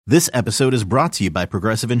This episode is brought to you by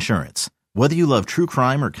Progressive Insurance. Whether you love true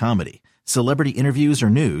crime or comedy, celebrity interviews or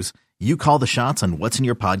news, you call the shots on what's in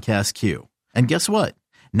your podcast queue. And guess what?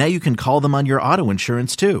 Now you can call them on your auto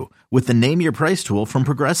insurance too with the Name Your Price tool from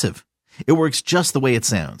Progressive. It works just the way it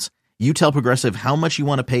sounds. You tell Progressive how much you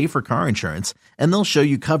want to pay for car insurance, and they'll show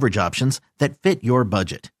you coverage options that fit your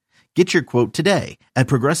budget. Get your quote today at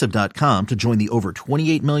Progressive.com to join the over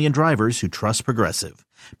 28 million drivers who trust Progressive.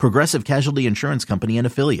 Progressive Casualty Insurance Company and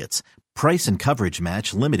Affiliates. Price and coverage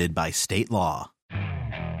match limited by state law.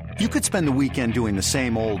 You could spend the weekend doing the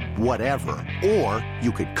same old whatever, or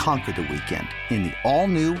you could conquer the weekend in the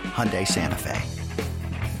all-new Hyundai Santa Fe.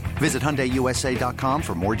 Visit HyundaiUSA.com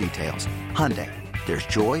for more details. Hyundai, there's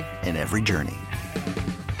joy in every journey.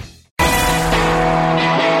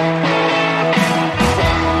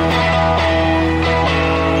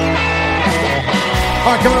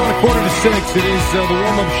 All right, coming on at 5:45, it is the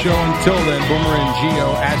warm-up show. Until then, Boomer and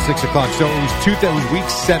Gio at 6 o'clock. So it was week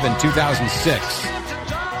 7, 2006,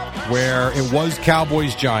 where it was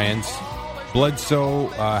Cowboys-Giants. Bledsoe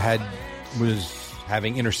was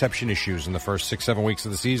having interception issues in the first 6-7 weeks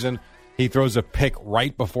of the season. He throws a pick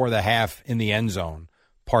right before the half in the end zone.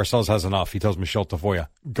 Parcells has enough. He tells Michelle Tafoya,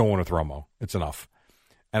 go in with Romo. It's enough.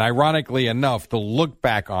 And ironically enough, the look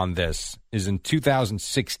back on this is in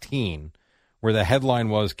 2016, where the headline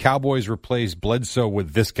was Cowboys replaced Bledsoe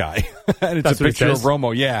with this guy. And it's a picture of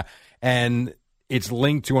Romo, yeah. And it's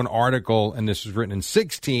linked to an article, and this was written in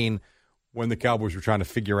 16, when the Cowboys were trying to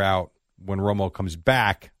figure out when Romo comes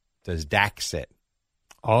back, does Dak sit?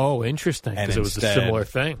 Oh, interesting, because it was a similar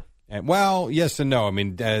thing. And, well, yes and no. I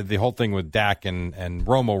mean, the whole thing with Dak and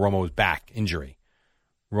Romo was back injury.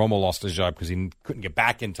 Romo lost his job because he couldn't get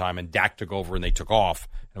back in time, and Dak took over, and they took off.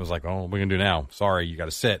 And it was like, oh, what are we going to do now? Sorry, you got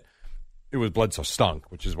to sit. It was Bledsoe stunk,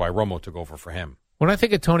 which is why Romo took over for him. When I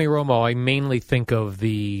think of Tony Romo, I mainly think of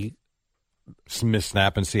the Smith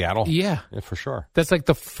snap in Seattle. Yeah, for sure. That's like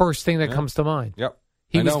the first thing that comes to mind. Yep,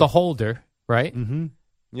 he was the holder, right? Mm-hmm.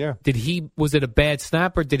 Yeah. Was it a bad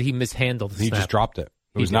snap or did he mishandle the snap? He just dropped it.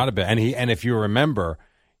 It was not a bad. And if you remember,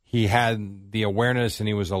 he had the awareness and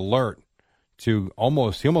he was alert to he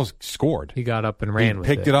almost scored. He got up and ran. He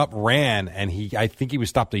picked it up, ran, and I think he was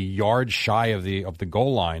stopped a yard shy of the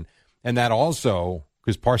goal line. And that also,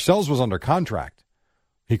 because Parcells was under contract,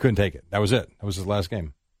 he couldn't take it. That was it. That was his last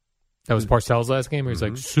game. That was Parcells' last game? He was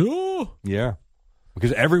like, so? Yeah.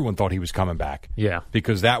 Because everyone thought he was coming back. Yeah.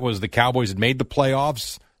 Because that was the Cowboys had made the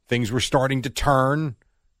playoffs. Things were starting to turn.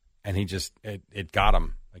 And he just, it got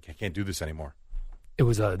him. Like, I can't do this anymore. It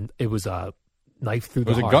was a knife through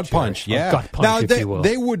the heart. It was a gut punch, yeah. A gut punch, now, if you will.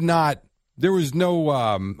 They would not, there was no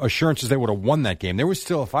assurances they would have won that game. There was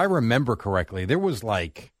still, if I remember correctly, there was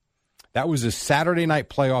that was a Saturday night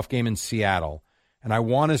playoff game in Seattle. And I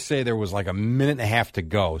want to say there was like a minute and a half to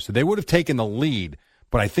go. So they would have taken the lead,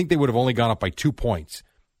 but I think they would have only gone up by 2 points.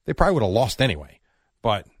 They probably would have lost anyway.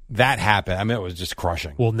 But that happened. I mean, it was just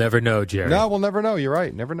crushing. We'll never know, Jerry. No, we'll never know. You're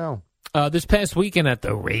right. Never know. This past weekend at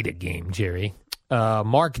the Raider game, Jerry,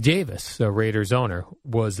 Mark Davis, the Raiders owner,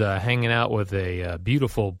 was hanging out with a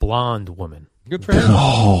beautiful blonde woman. Good for him.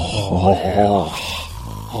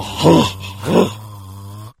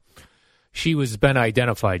 She was been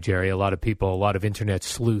identified, Jerry. A lot of internet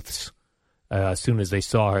sleuths, as soon as they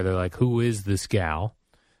saw her, they're like, who is this gal?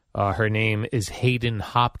 Her name is Hayden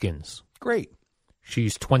Hopkins. Great.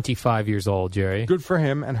 She's 25 years old, Jerry. Good for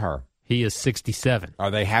him and her. He is 67. Are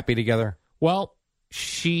they happy together? Well,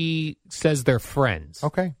 she says they're friends.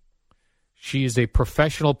 Okay. She is a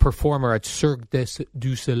professional performer at Cirque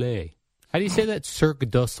du Soleil. How do you say that? Cirque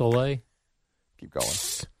du Soleil? Keep going.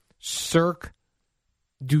 Cirque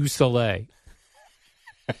du Soleil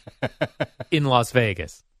in Las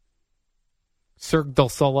Vegas. Cirque du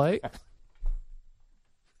Soleil?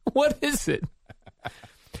 What is it?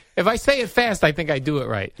 If I say it fast, I think I do it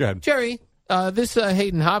right. Go ahead. Jerry, this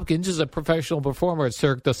Hayden Hopkins is a professional performer at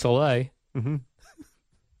Cirque du Soleil. Mm-hmm.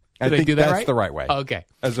 I think do that that's right? The right way. Okay.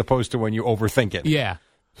 As opposed to when you overthink it. Yeah.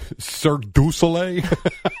 Cirque du Soleil.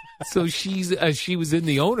 So she was in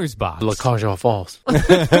the owner's box. La Cage aux Folles.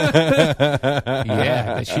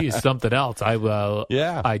 Yeah, she is something else.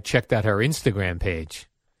 I checked out her Instagram page.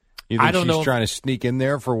 You think she's trying to sneak in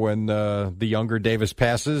there for when the younger Davis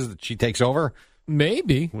passes, that she takes over?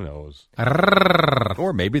 Maybe. Who knows?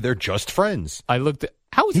 Or maybe they're just friends. I looked at...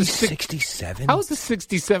 He's 67? How is the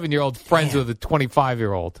 67-year-old friends with a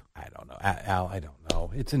 25-year-old? I don't know. Al, I don't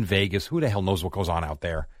know. It's in Vegas. Who the hell knows what goes on out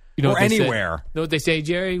there? Or anywhere. You know what they say,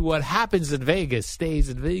 Jerry? What happens in Vegas stays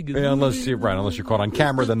in Vegas. Yeah, unless you're caught on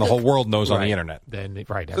camera, then the whole world knows on the internet. Then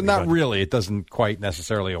right. So not really. It doesn't quite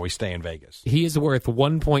necessarily always stay in Vegas. He is worth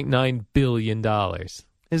 $1.9 billion.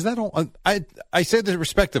 Is that all? I said that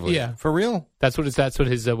respectively. Yeah. For real? That's what his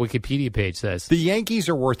Wikipedia page says. The Yankees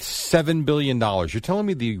are worth $7 billion. You're telling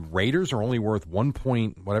me the Raiders are only worth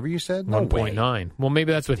whatever you said? No 1.9. Well,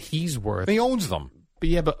 maybe that's what he's worth. He owns them. But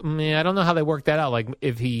yeah, but I don't know how they work that out. Like,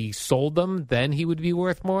 if he sold them, then he would be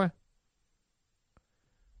worth more?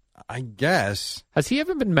 I guess. Has he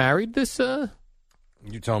ever been married, this?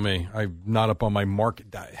 You tell me. I'm not up on my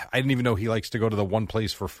market. I didn't even know he likes to go to the one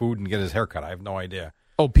place for food and get his hair cut. I have no idea.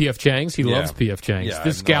 Oh, P.F. Chang's? He loves P.F. Chang's. Yeah,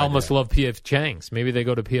 this gal must love P.F. Chang's. Maybe they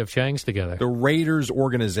go to P.F. Chang's together. The Raiders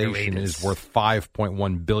organization is worth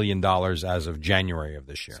 $5.1 billion as of January of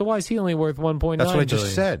this year. So why is he only worth $1.9 billion? That's what I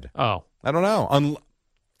just said. Oh. I don't know.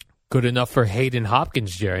 Good enough for Hayden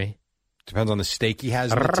Hopkins, Jerry. Depends on the stake he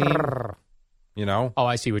has in the team. You know? Oh,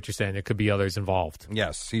 I see what you're saying. There could be others involved.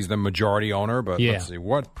 Yes, he's the majority owner, but let's see.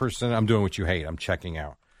 What percent? I'm doing what you hate. I'm checking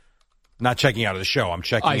out. Not checking out of the show. I'm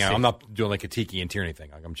checking out. I'm not doing like a Tiki and Tierney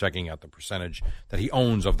thing. Like, I'm checking out the percentage that he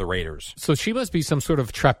owns of the Raiders. So she must be some sort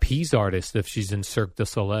of trapeze artist if she's in Cirque du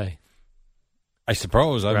Soleil. I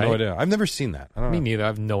suppose. I have no idea. I've never seen that. I don't know. Me neither. I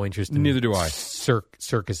have no interest in Neither do I.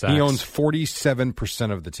 circus acts. He owns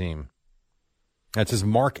 47% of the team. That's his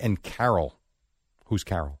Mark and Carol. Who's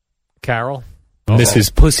Carol? Carol?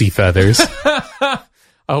 Mrs. Pussy Feathers. I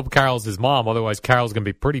hope Carol's his mom. Otherwise, Carol's going to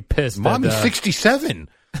be pretty pissed. Mom is 67.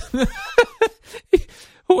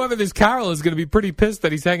 Whoever this Carol is going to be pretty pissed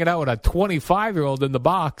that he's hanging out with a 25-year-old in the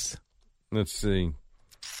box. Let's see.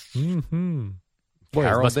 Mm-hmm. Boy,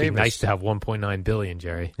 it must be nice to have $1.9 billion,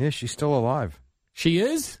 Jerry. Yeah, she's still alive. She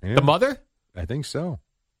is? Yeah. The mother? I think so.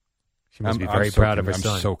 She must be very proud of her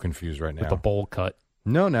son. I'm so confused right now. With the bowl cut.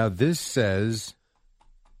 No, now this says...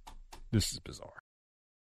 This is bizarre.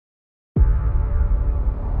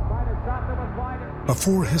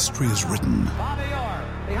 Before history is written,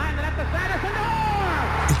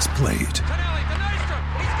 it's played.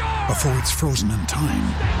 Before it's frozen in time,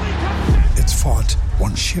 it's fought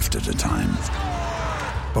one shift at a time.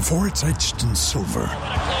 Before it's etched in silver,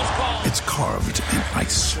 it's carved in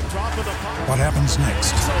ice. What happens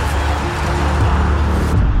next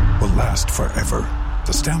will last forever.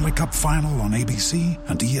 The Stanley Cup Final on ABC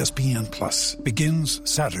and ESPN Plus begins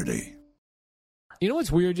Saturday. You know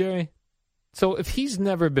what's weird, Jerry? So if he's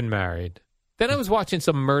never been married, then I was watching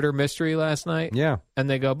some murder mystery last night. Yeah. And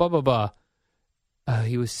they go, blah, blah, blah.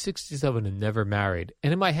 He was 67 and never married.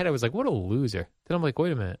 And in my head, I was like, what a loser. Then I'm like,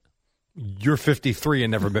 wait a minute. You're 53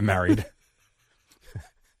 and never been married.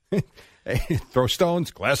 Hey, throw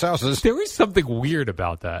stones, glass houses. There is something weird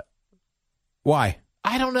about that. Why?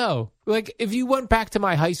 I don't know. Like, if you went back to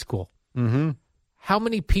my high school, how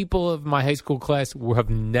many people of my high school class have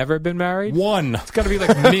never been married? One. It's got to be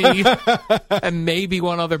like me and maybe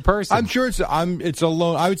one other person. I'm sure it's a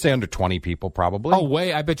low. I would say under 20 people probably. Oh,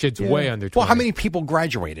 I bet you it's way under 20. Well, how many people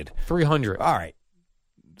graduated? 300. All right.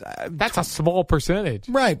 That's a small percentage.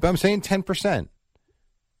 Right, but I'm saying 10%.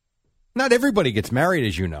 Not everybody gets married,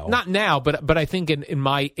 as you know. Not now, but I think in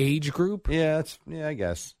my age group. Yeah, I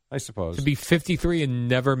guess. I suppose. To be 53 and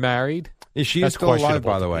never married. She is still alive,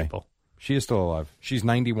 by the way. People. She is still alive. She's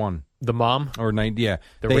 91. The mom? Or 90, yeah.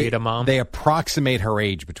 The Rita mom? They approximate her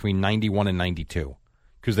age between 91 and 92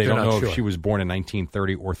 because they don't know if she was born in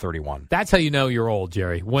 1930 or 31. That's how you know you're old,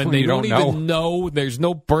 Jerry. When they don't even know, there's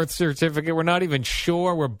no birth certificate. We're not even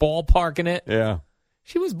sure. We're ballparking it. Yeah.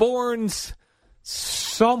 She was born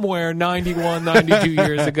somewhere 91, 92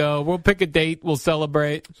 years ago. We'll pick a date. We'll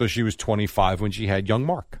celebrate. So she was 25 when she had young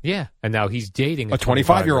Mark. Yeah. And now he's dating a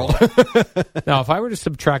 25-year-old. Now, if I were to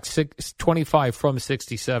subtract 25 from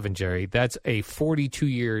 67, Jerry, that's a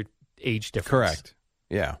 42-year age difference. Correct.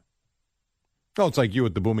 Yeah. Oh, it's like you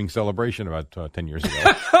at the Booming Celebration about 10 years ago.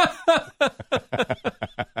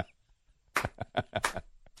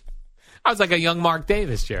 I was like a young Mark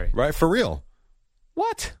Davis, Jerry. Right, for real.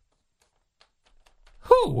 What?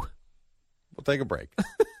 Who? We'll take a break.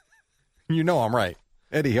 You know I'm right.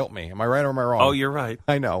 Eddie, help me. Am I right or am I wrong? Oh, you're right.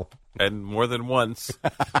 I know. And more than once.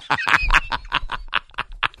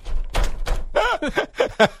 It's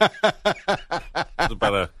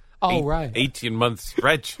about a 18-month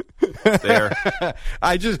stretch there.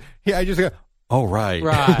 I just go, oh, right.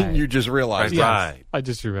 Right. You just realized. Yes, right. I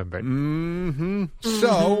just remembered. Mm-hmm.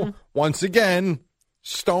 So, once again,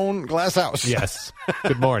 Stone Glass House. Yes.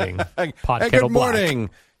 Good morning. Pot Hey, kettle good black. morning.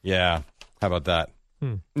 Yeah. How about that?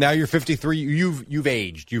 Now you're 53. You've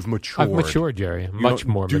aged. You've matured. I've matured, Jerry. You Much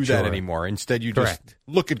don't more do mature. that anymore. Instead, you Correct. just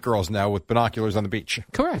look at girls now with binoculars on the beach.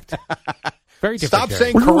 Correct. Very different. Stop Jerry.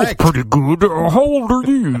 saying correct. Pretty good. How old are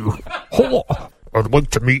you? I'd like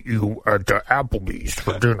to meet you at Applebee's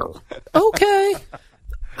for dinner. Okay.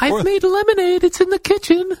 I've made lemonade. It's in the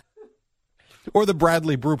kitchen. Or the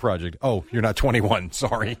Bradley Brew Project. Oh, you're not 21.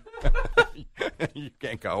 Sorry. You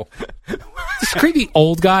can't go. This creepy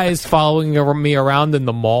old guy is following me around in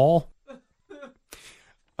the mall.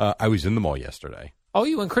 I was in the mall yesterday. Oh,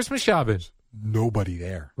 you went Christmas shopping? Nobody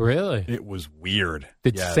there. Really? It was weird.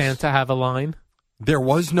 Did Santa have a line? There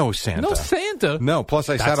was no Santa. No Santa? No, plus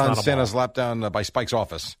I sat on Santa's lap down by Spike's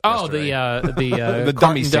office. Oh, yesterday. the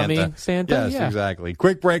dummy Santa? Yes, exactly.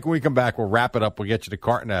 Quick break. When we come back, we'll wrap it up. We'll get you to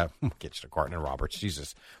Carton and Roberts.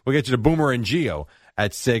 Jesus. We'll get you to Boomer and Geo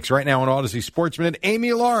at 6. Right now on Odyssey Sports Minute,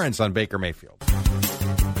 Amy Lawrence on Baker Mayfield.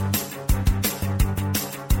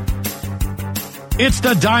 It's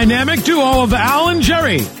the dynamic duo of Al and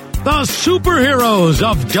Jerry, the superheroes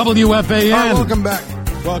of WFAN. All right, welcome back.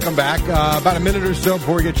 Welcome back. About a minute or so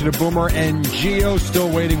before we get you to Boomer and Geo.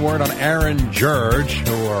 Still waiting word on Aaron George,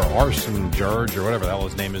 or Arson George, or whatever the hell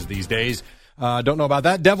his name is these days. Don't know about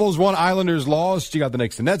that. Devils won, Islanders lost. You got the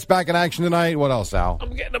Knicks and Nets back in action tonight. What else, Al?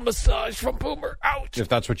 I'm getting a massage from Boomer. Ouch. If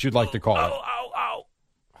that's what you'd like to call it. Ow.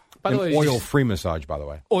 By the way, oil-free massage, by the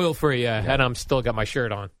way. Oil-free, yeah. And I'm still got my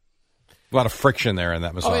shirt on. A lot of friction there in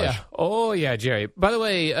that massage. Oh, yeah, Jerry. By the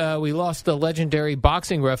way, we lost the legendary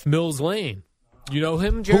boxing ref, Mills Lane. You know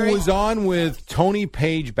him, Jerry? Who was on with Tony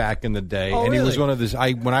Page back in the day. Oh, and really? He was one of this,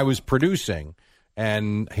 when I was producing,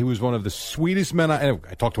 and he was one of the sweetest men. I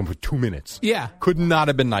talked to him for 2 minutes. Yeah. Could not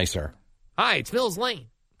have been nicer. Hi, it's Mills Lane.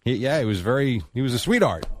 He was a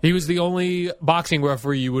sweetheart. He was the only boxing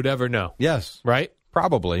referee you would ever know. Yes. Right?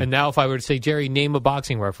 Probably. And now if I were to say, Jerry, name a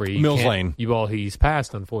boxing referee. Mills Lane. He's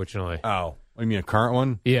passed, unfortunately. Oh. You mean a current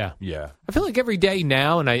one? Yeah. Yeah. I feel like every day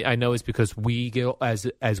now, and I know it's because we get,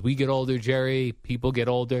 as we get older, Jerry, people get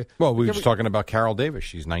older. Well, we were just talking about Carol Davis.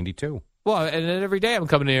 She's 92. Well, and then every day I'm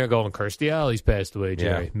coming in here going, Kirstie Alley's passed away,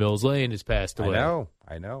 Jerry. Yeah. Mills Lane has passed away.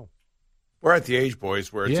 I know. We're at the age,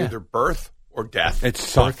 boys, where it's either birth or death. It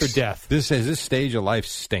sucks. Birth or death. This stage of life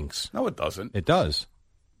stinks. No, it doesn't. It does.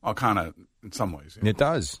 Well, kind of in some ways. Yeah. It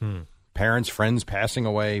does. Parents, friends passing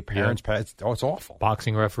away. Parents pass. Oh, it's awful.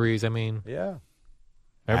 Boxing referees, I mean. Yeah.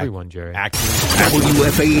 Everyone, Jerry.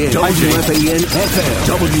 WFAN FM,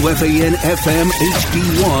 WFAN FM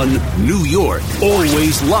HD1, New York.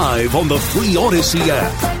 Always live on the free Odyssey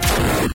app.